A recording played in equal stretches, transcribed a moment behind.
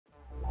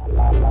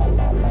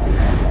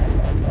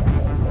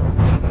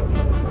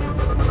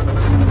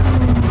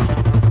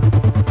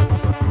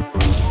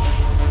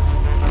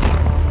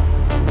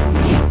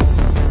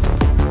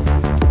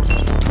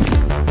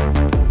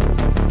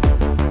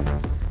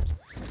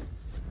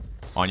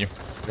On you.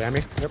 Ram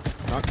me. Yep.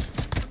 Knocked.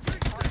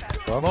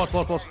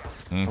 Close.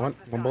 One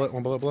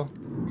bullet below.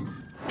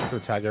 To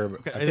tag her.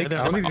 Okay, I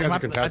don't think these guys are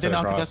contested. I did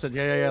not across. contested.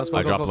 Yeah. Let's go.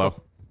 I dropped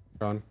low.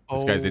 Gone.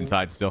 This guy's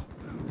inside still.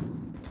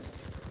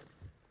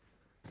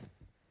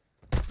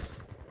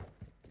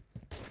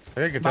 I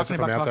think contested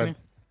from the outside. Balcony.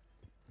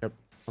 Yep.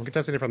 I'm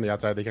contesting it from the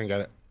outside. They can't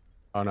get it.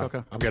 Oh no.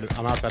 Okay. I'm good.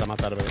 I'm outside of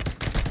it.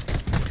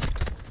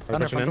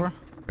 Under front door.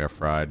 They're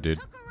fried, dude.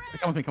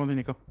 Come with me,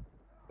 Nico.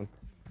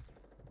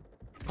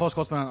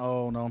 Close, man.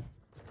 Oh no.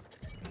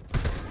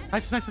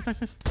 Nice.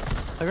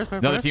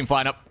 Another team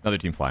flying up.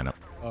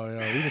 Oh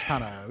yeah, we just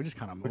kind of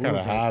moved. We're kind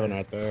of having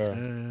right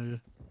there.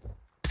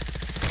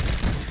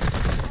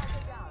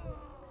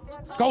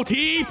 Go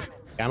TeeP!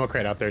 Ammo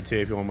crate out there too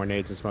if you want more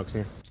nades and smokes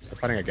here. I'm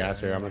finding a gas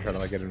here. I'm gonna try to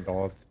like get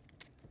involved.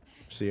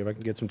 See if I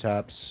can get some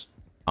taps.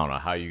 I don't know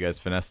how you guys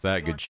finessed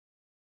that. Good.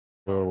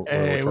 We're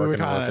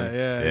kinda,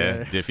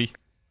 yeah. Diffy.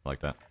 I like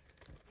that.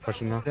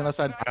 Pushing now. Yeah, left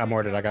side. I got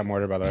mortared by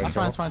the way. That's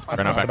fine. Right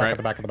now, back.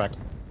 At the back.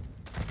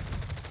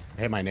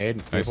 I hit my nade.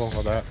 Nice. Beautiful.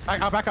 Hold that.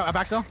 I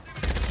back still.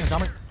 Yeah, tell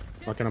me.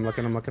 I'm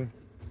looking.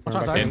 What's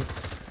on side?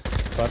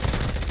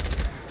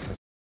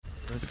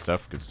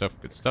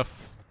 Good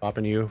stuff.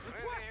 Popping you.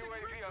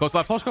 Close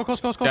left. Close.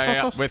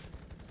 Yeah. With.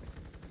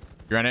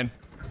 You ran in.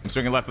 I'm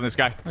swinging left on this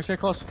guy. Stay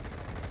close.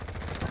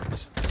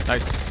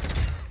 Nice.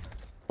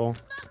 Cool.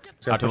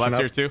 Out to the left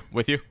here too.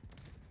 With you.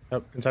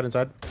 Yep. Inside. 1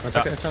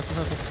 second.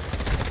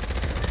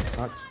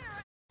 Knocked.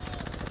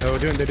 Oh,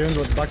 they're doing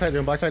black side.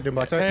 Doing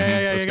black side.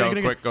 Yeah.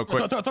 Let's go.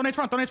 Quick. Don't nades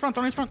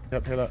front.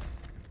 Yep. Hear that.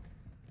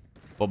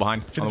 Pull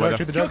behind. Shoot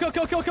the drug.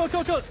 Kill.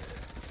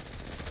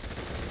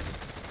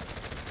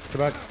 Go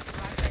back.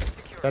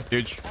 That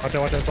Huge. Watch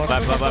out.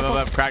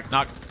 Left. Crack.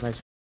 Knock. Nice.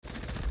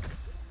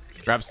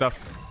 Grab stuff.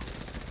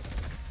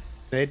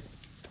 Nade.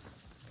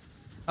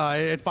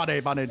 It's bot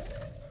nade.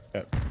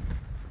 Yep.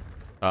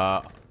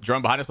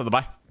 Drone behind us on the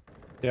buy.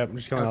 Yep. I'm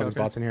just killing all these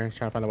bots in here. He's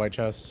trying to find the white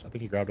chest. I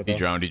think he grabbed it though. He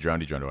drowned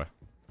away.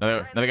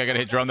 Another guy got to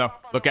hit drone though.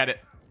 Look at it.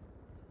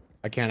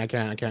 I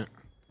can't.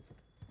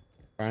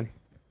 Brian.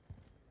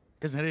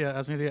 Isn't hit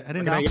yet.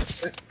 Heading down.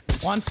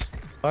 Once.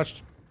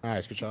 Touched.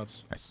 Nice. Good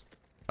shots. Nice.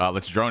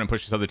 Let's drone and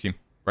push this other team.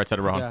 Right side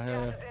of Rohan.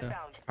 Yeah.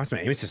 My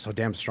aim is just so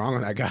damn strong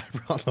on that guy,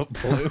 bro. The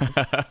blue.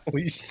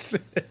 Holy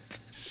shit.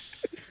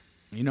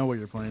 You know what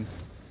you're playing.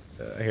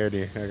 Here,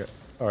 D.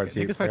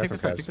 Take this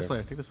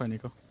fight,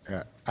 Nico.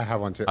 Yeah, I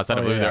have one too. Outside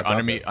of blue there.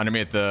 Under me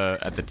at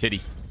the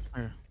titty.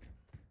 Here.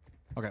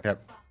 Okay.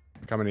 Yep.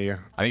 I'm coming to you.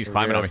 I think he's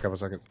climbing on me. A couple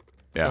seconds.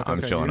 Yeah, Okay,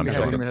 I'm chilling. I'm give me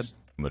chilling. head.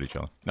 I'm literally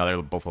chilling. No,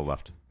 they're both on the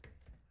left.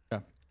 Yeah.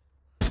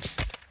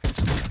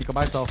 Nico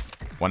by himself.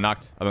 One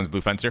knocked. Other one's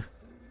blue fence here.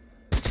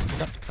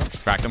 Yep.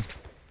 Cracked him.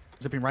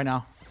 Zipping right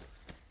now.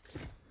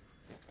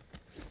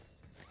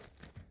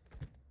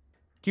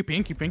 Keep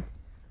ping.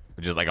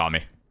 Just like on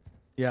me.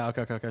 Yeah,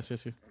 okay.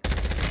 See.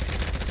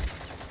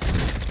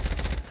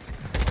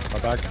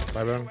 Back.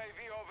 Bye, bro.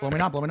 Blow me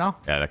now.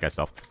 Yeah, that guy's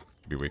self.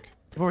 Be weak.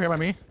 Keep over here by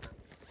me.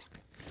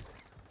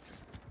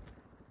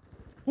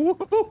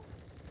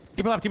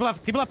 Keep left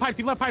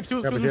pipes.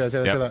 Two. Yeah, see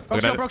that.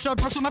 Broke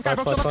shot,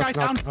 left guy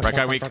down. Right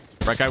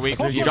guy weak.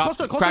 Close You to drop. close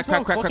to Crack.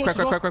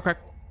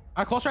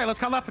 Alright, close right. Let's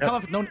cut left.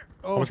 No.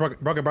 Oh. Almost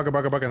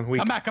broken. Weak.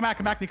 Come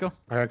back, Nico.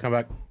 Alright, come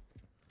back.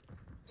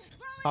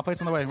 Top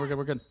plate's on the way. We're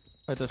good.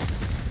 Fight this.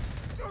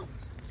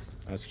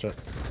 Nice shot.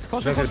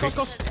 Close. Hear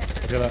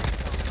that.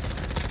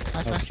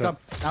 Nice job.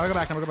 Now we go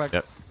back.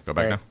 Yep. Go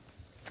back now.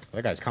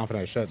 That guy's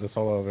confident as shit. The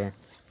solo over here.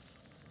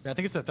 Yeah, I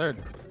think it's the third.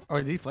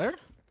 Or did he flare?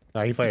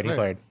 No, he flared.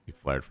 He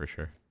flared for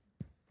sure.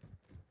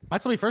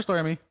 Might still be first story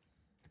on me.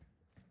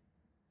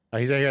 Oh,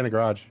 he's right here in the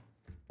garage.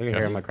 I can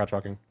hear him like crouch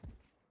walking.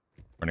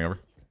 Running over.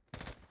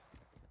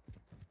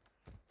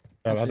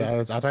 Yeah,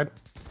 it's outside.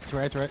 It's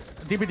right.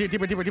 Deeper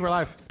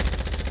alive.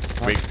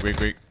 Weak.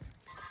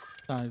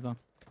 He's done.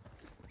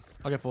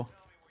 I'll get full.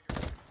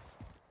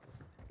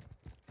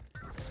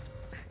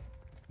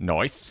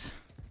 Nice.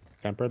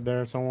 Tempered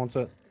there. Someone wants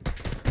it.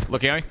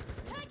 Looking at me.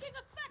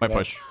 Might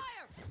push.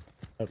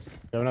 Yep. You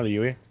have another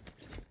UE.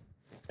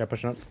 Yeah,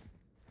 pushing up.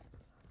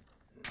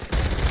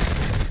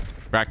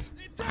 Cracked.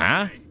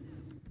 Huh?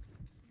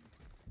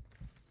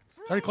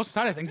 Already close to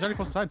side, I think. He's already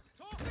close to side.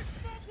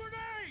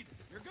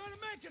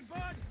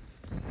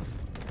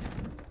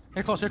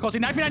 Here close. He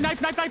knife.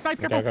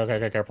 Careful.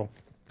 Okay, careful.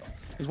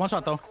 He's one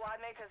shot though.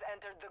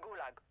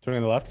 Swing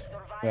on the left.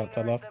 Yeah,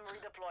 outside left.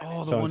 Oh,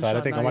 the So one inside. shot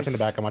I think I'm watching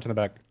the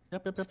back.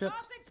 Yep.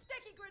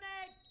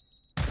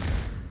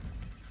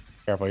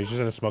 Careful. He's just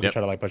gonna smoke and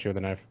try to like push you with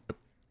a knife.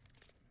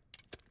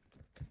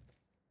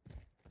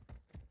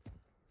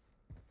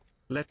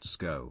 Let's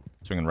go.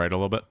 Swinging right a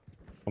little bit.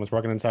 Almost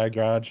working inside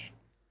garage.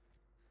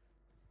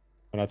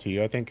 Went out to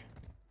you, I think.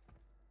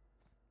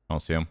 I don't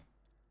see him.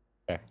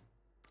 Okay.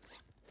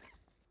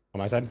 On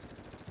my side.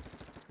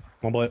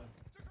 One bullet.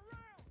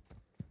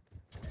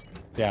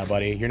 Yeah,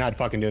 buddy. You're not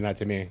fucking doing that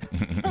to me.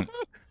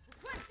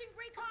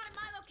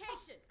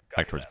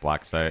 Back towards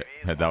black site.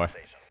 Head that way.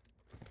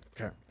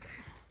 Okay.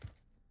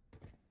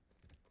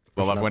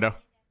 The left window.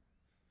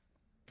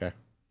 Okay.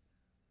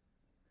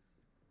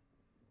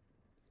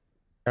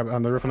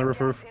 On the roof.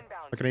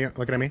 Looking at you,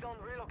 looking at me.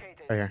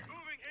 Right here.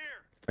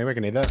 Maybe I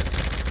can need that.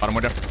 Bottom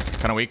window.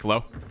 Kind of weak.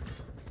 Low.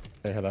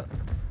 I hear that.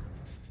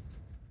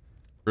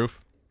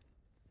 Roof.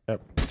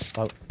 Yep.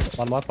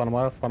 Bottom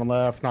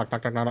left. Knock.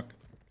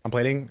 I'm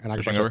plating, and I can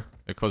Pushing push over. it.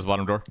 They close the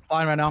bottom door.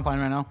 Flying right now. Low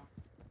Hitting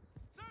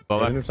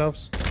left.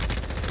 themselves.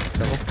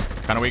 Careful.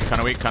 Kind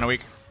of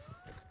weak.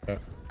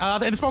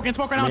 Okay. In smoke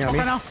right now. Me.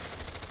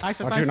 Nice.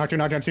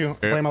 Knock two.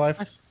 Playing my life.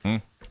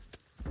 Nice.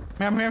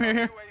 I'm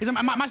here. He's in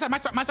my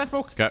side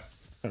smoke. Okay.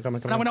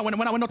 Coming.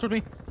 Window towards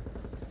me.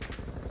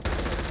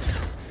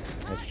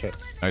 Nice shit.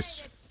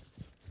 Nice.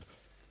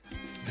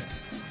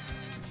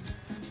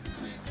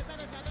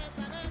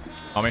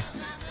 On me.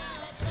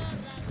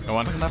 No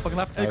one. Looking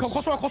left. Hey, Nice.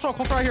 close door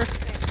right here.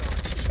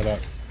 Head up.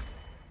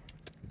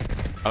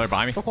 Oh, they're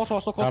behind me. So close.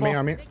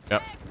 On me.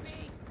 Yep.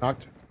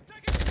 Knocked.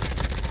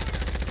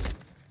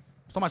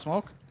 Still my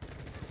smoke.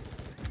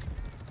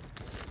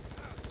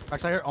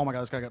 Backside here. Oh my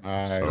god, this guy got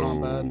Nice. spit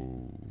on bad.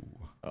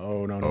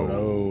 Oh,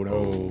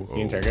 no.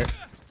 He didn't take it.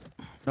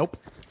 Nope.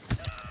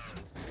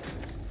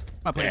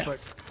 My place quick.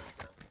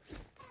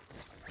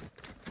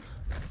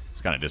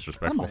 It's kind of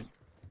disrespectful. Alright.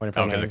 Waiting for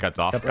Oh, him. because it cuts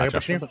off. Yep, Gotcha.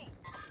 pushing you.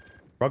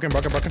 Broken.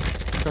 Okay.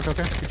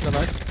 Keep your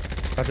legs.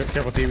 Gotcha.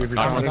 Careful, T. We've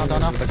Down.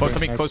 Close to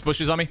me. Nice. Close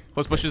bushes on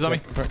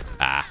me.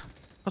 Ah.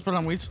 Let's put it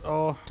on weeds.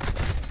 Oh,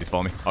 He's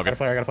following me. All Got a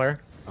good. flare.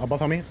 Oh,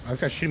 both on me.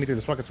 This guy's shooting me through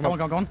the smoke. It's smoke.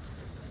 going.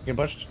 Getting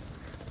pushed.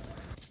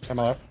 On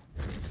my left.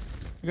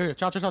 You good.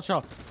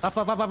 Chill. Left.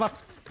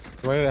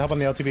 Wait, help on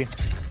the LTV.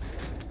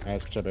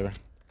 Nice, good shot, baby.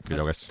 Good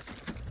job, guys.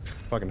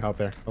 Fucking help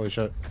there. Holy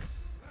shit.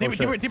 Deeper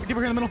here in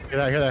the middle.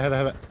 Hear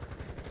that.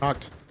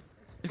 Knocked.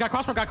 He's got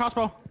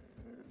crossbow.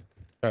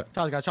 Okay.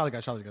 Charlie guys.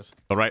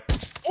 Go right.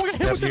 Oh, I got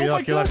hit with it. Oh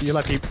my god. You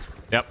left, Keep.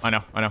 Yep, I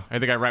know. I hit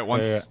the guy right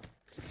once. Yeah.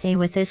 See,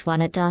 with this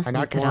one, it does I not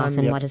knocked cut one, off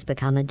in yep. what has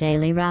become a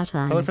daily route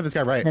line. Look for this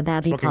guy right. The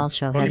Babby Smoking. Paul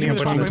show Smoking. has Smoking.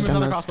 returned Smoking. the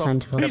Smoking. most Smoking.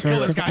 plentiful Kill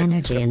source this of guy.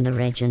 energy in the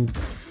region,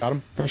 Got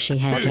him. though she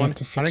has One. yet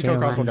to I didn't kill secure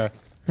crossbow one. guy.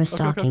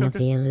 Restocking of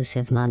the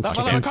elusive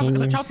monster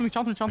continues. Chop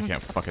me. I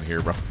can't fucking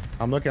hear, bro.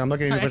 I'm looking. You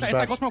push Inside,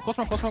 back. close smoke.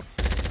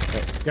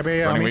 Yeah.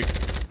 Running on me. weak.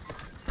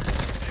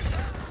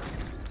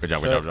 Good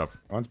job.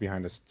 One's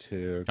behind us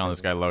too. Killing this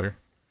guy low here.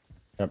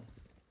 Yep.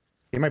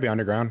 He might be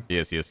underground. He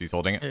is. He's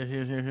holding it.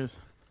 Here's.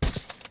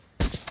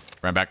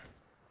 Ran back.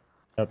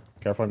 Yep.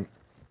 Careful.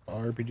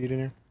 RPG'd in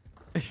here.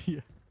 Yeah.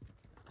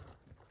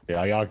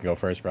 Yeah, y'all can go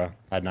first, bro.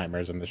 I had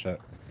nightmares in this shit.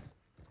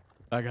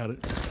 I got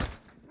it.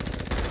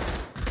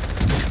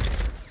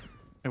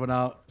 It went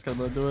out. It's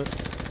gotta do it.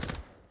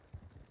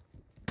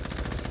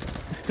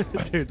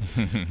 Dude.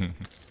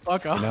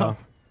 Fuck off. No.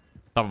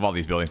 Top of all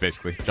these buildings,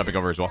 basically. Jumping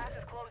over as well.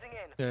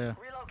 Yeah.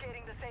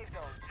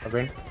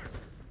 Green.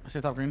 I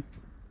see top green.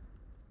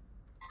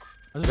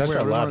 This That's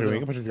weird. not What do left. we We do?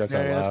 can push these guys Yeah,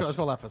 out left. let's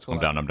go left. Let's go I'm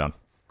left. down.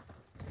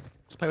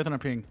 Let's play within our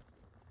ping.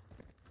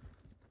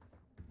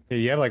 Yeah,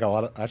 you have like a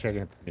lot of. Actually, I can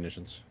hit the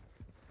munitions.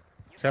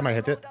 This guy might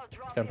hit it. This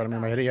guy in front of me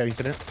might hit it. Yeah, you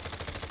hit it.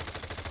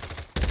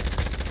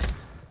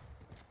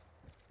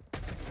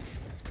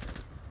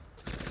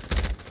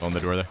 On the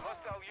door there.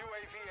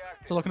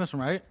 Still looking this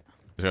one, right?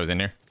 This guy was in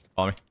here.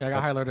 Follow me. Yeah, I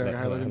got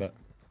highlighted.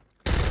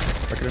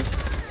 Look at him.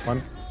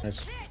 One.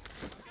 Nice.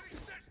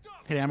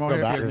 Hit ammo Go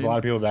here. back. here, There's a green. lot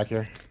of people back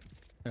here.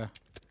 Yeah. I'm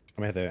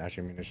gonna hit the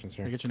actual munitions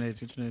Yeah, here. get your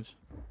nades.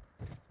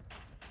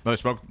 Another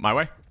smoke my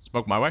way.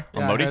 I'm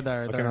Yeah, loading. right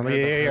there.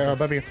 Okay, yeah,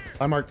 above you.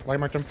 I marked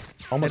him.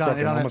 Almost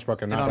Hit on it.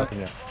 broken. Hit Not on it. broken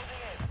yet.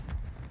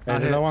 Not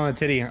There's hit. another one on the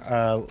titty.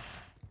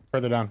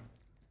 Further down.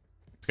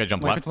 This guy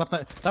jumped Wait, left.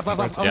 left.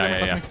 Oh, Yeah.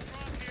 left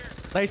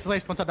me. Lace,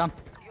 one side down.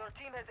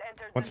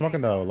 One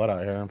smoking though. Let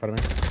out here in front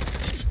of me.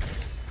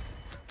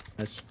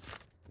 Nice.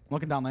 I'm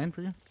looking down lane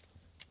for you.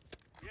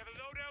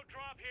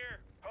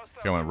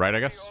 Going right, I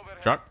guess.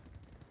 Truck.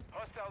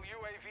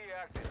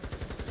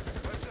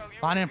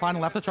 Fine,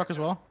 left the truck as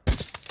well.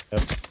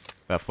 Yep.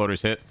 That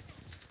floater's hit.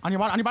 On your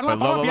bottom Wait, left.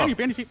 low. Behind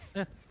you, feet.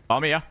 Yeah. Follow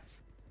me, yeah.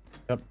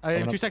 Yep. Hey,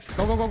 Coming 2 up. seconds.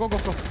 Go.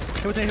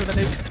 Hit with that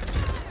nade.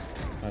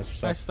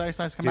 Nice.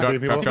 Nice. Come Truck,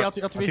 back. truck,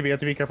 truck. LTV.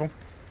 LTV, careful.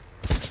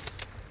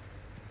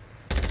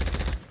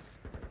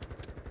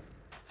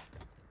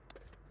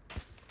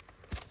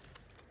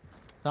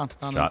 Down.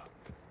 Shot.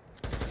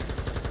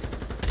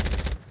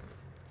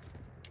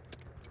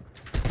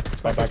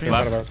 Back in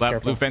front of us. Left. Careful.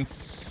 Blue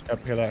fence.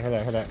 Yep. Hear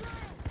that.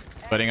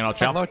 Letting it all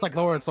chow. It's like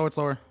lower. It's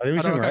lower. I think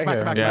we should right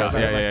here.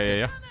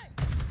 Yeah.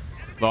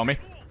 Low on me.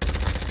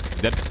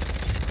 Dead.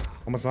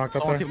 Almost knocked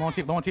up Low on there.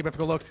 team. We have to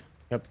go look.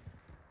 Yep.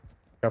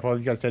 Careful,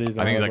 these guys titties.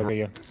 I think he's look like- at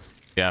you.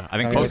 Yeah, I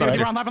think Okay, close okay. on Keep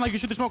here. around left and like you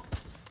shoot the smoke.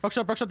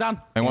 Buckshot down. I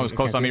think one was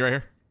close on me right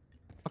here.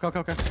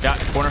 Okay. Yeah,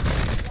 corner.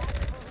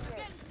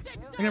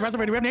 You're gonna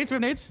reserve. We have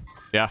nades.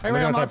 Yeah. Hey, I'm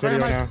right on on top left. titty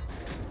Right right on now.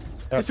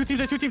 left.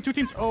 There's two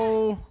teams.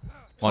 Oh.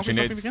 Launching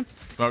Something nades. again?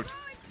 Smoked.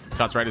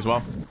 Shots right as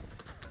well.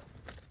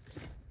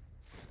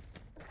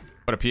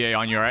 Put a PA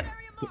on you, alright?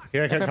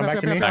 Here, come back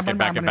to me. Back it.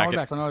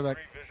 Run all the way back.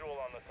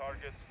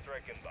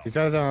 These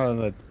guys on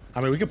the. I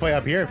mean, we can play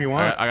up here if you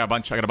want. I got a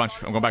bunch. I'm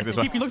going back this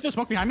way. TeeP, look at the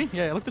smoke behind me.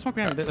 Yeah, look at the smoke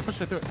behind me. They pushed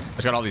it through it. I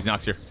just got all these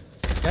knocks here.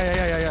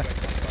 Yeah.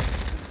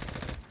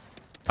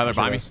 I Tyler,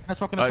 behind me. That's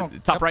smoking, that's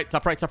smoking. Top Yep. right,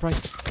 top right, top right.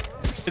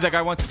 Hit that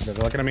guy once. They're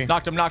looking at me.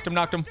 Knocked him, knocked him,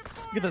 knocked him.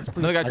 Get this, please.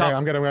 Another guy Okay, top.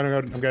 I'm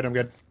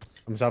good.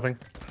 I'm selfing.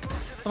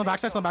 On the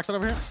backside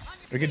over here.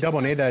 We can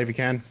double nade that if you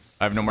can.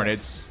 I have no more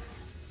nades.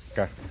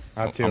 Okay.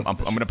 I have two. I'm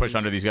gonna push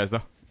under these guys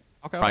though.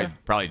 Okay, Probably, okay.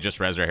 probably just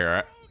res right here,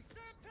 alright?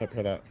 Yep,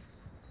 hear that.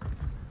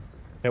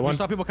 Hit One. one.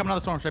 Saw people coming out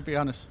of the storm, should be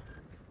honest.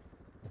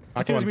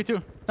 Knocked Me too, one. me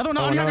too. Another one,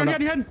 Oh, on your no, head, no.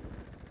 on your head.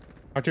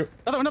 Knocked two.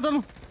 Another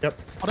one. Yep.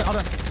 All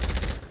there.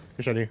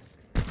 Appreciate you.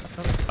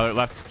 Other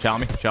left.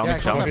 Challenge me, challenge Yeah,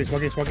 me,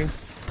 challenge me. Smoking.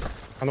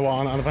 On the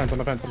wall, on the fence.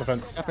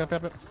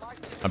 Yep.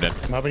 I'm dead.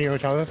 I'm helping you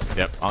with Charles.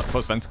 Yep.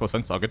 Close fence,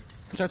 all good.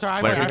 Sorry,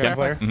 Flare, I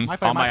flare.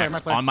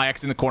 Mhm. On my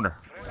X in the corner.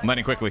 I'm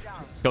landing quickly.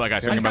 Kill that guy.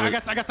 Swing him I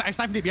over.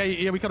 sniped deep.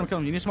 Yeah, we killed him.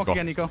 You need to smoke Cool.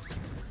 again, Nico.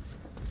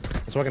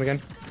 I'm smoking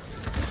again.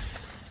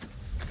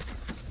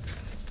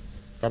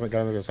 Grab it,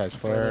 gun to the sides.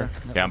 Flare.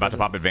 Yeah, I'm about to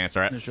pop advanced,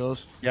 alright? It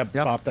shows. Yep,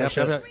 pop that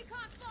shit. Okay,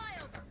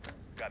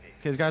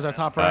 these guys are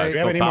top right. Do we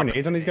have any Still more top-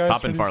 nades on these guys?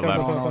 top and far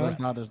left.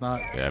 No, there's not.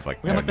 Yeah, I have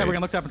like. We're gonna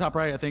look nades. at top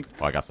right, I think.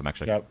 Oh, I got some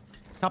actually. Yep.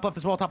 Top left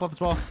as well.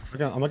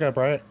 I'm looking at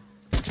Bright.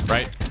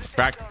 Right.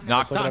 Crack.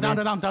 Knocked. Look at Down.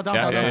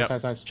 Yeah.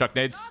 Nice. Chuck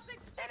nades.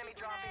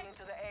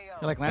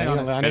 You're like landing on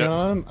it. Landing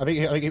on him. I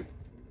think is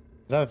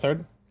that a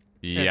third?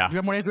 Yeah. Do we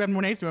have more nades? Do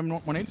we have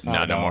more nades?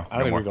 No, no more. I don't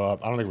No think we more. go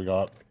up. I don't think we go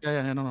up.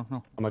 Yeah, no.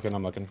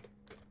 I'm looking.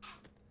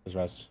 There's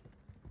rest.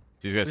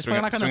 These guys He's swinging,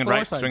 playing like on the swinging slower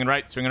right, side.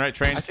 swinging right.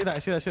 Train. I see that.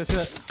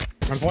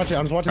 I'm just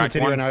watching the Cracked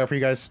titty one. right now for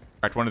you guys.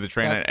 Cracked one to the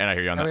train, Yeah. and I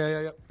hear you on that. Yeah.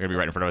 You're gonna be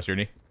right in front of us,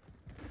 Yuri.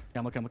 Yeah,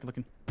 I'm looking.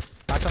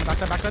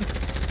 Backside.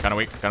 Kind of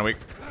weak.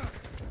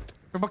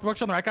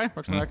 Works on the right guy.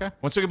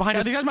 One second behind Yeah,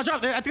 us. these guys might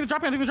drop. I think they're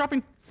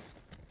dropping.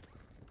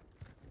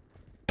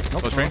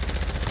 Close train.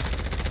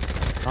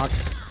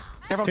 Knocked.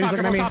 Careful, Titty's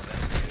looking at me. top.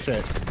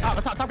 Shit.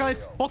 Top guys.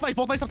 Both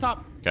lanes up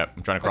top. Okay,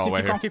 I'm trying to crawl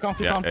away here. Keep calm.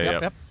 Yeah.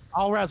 Yep.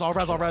 All res.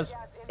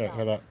 Yeah,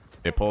 hear that.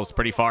 It pulls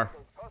pretty far.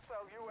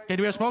 Okay,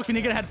 do we have smokes? We need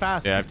to get ahead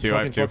fast. Yeah, I have two.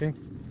 Smoking.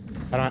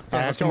 I Yeah,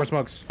 have two more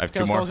smokes. I have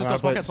two more.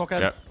 Let's go. Smoke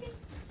head. Yep.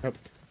 Yep.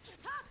 3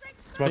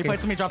 Smoking.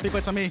 plates on me. Drop 3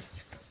 plates on me.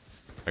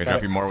 I can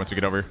drop you more once we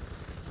get over.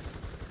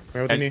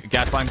 Right with Hey, me.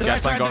 gas line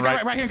going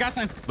right. Right here, gas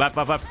line. Left.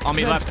 On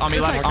me left.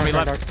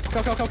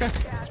 Okay.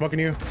 Smoking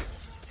you.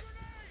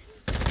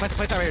 Plates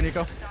right here,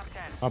 Nico.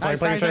 I'm Nice.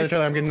 playing each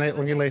other. I'm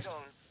getting laced.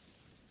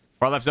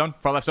 Far left zone.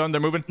 They're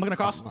moving. I'm looking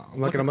across.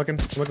 I'm looking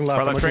left.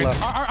 Far I'm left looking train.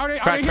 left. Already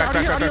Crack.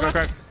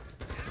 here.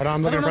 Hold on,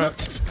 I'm looking for it.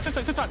 Sit.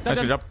 Nice,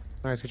 good job.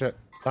 Nice, good shit.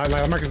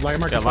 Light markers.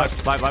 Yeah,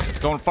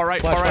 left. Going far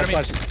right. Flash, of me.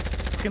 flash.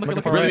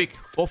 Look. Far Really right. weak.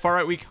 Both far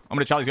right weak. I'm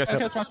gonna challenge these guys.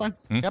 Okay, that's fine.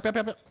 Yep.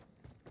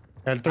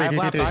 And I have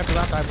left. three. I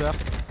have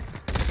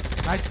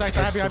left. Nice. I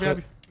have you.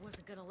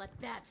 Wasn't gonna let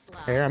that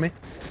slide. Hey, on me.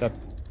 Step.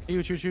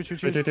 Shoot. Three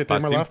Last more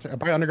team. left.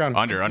 Probably underground.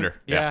 Under.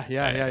 Yeah.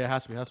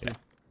 Has to be.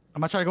 I'm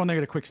gonna try to go in there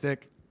and get a quick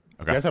stick.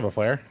 You Okay. guys have a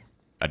flare?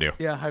 I do.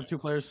 Yeah, I have 2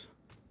 players.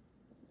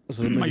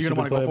 So Are you gonna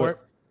want to go for it?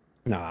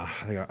 Nah,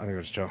 I think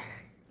we'll just chill.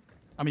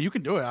 I mean, you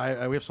can do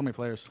it. We have so many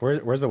players.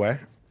 Where's the way?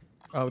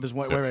 Oh, there's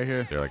one way right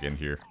here. They're like in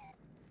here.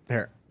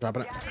 Here,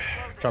 dropping it.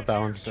 Drop that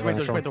one. Just wait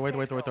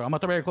there. I'm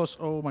at the very close.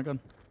 Oh my god.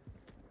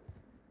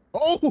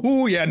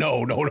 Oh yeah,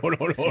 no.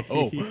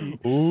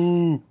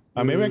 Ooh.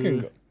 Maybe I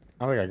can. Go.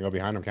 I don't think I can go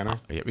behind him, can I?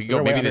 Yeah, we can Is there go a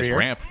way maybe under this here?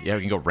 ramp. Yeah,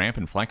 we can go ramp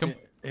and flank them.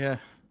 Yeah.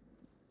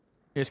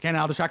 Yes, can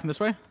I'll distract him this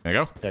way? There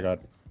you go. Yeah, go ahead.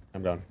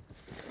 I'm gone.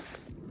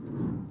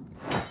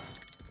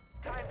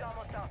 Time's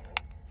almost up.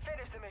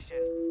 Finish the mission.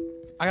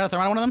 I got a throw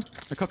on one of them.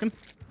 They're cooking.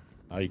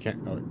 Oh, you can't.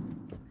 Oh.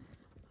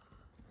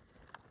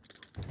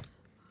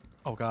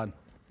 Oh god.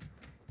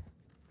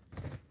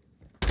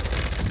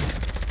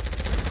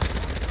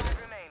 5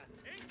 remain.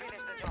 Finish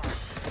the job.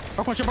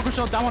 Broke one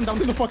shot. Down one.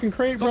 In the fucking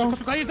crate, bro.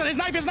 He's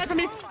sniping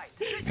me.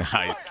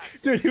 Nice.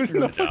 Dude, he was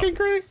in the Good job. fucking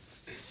crate.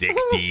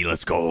 60.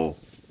 Let's go.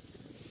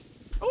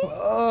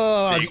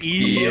 Oh,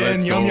 60.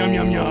 Let's go.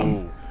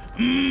 yum.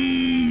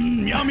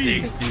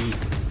 Yummy.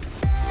 60.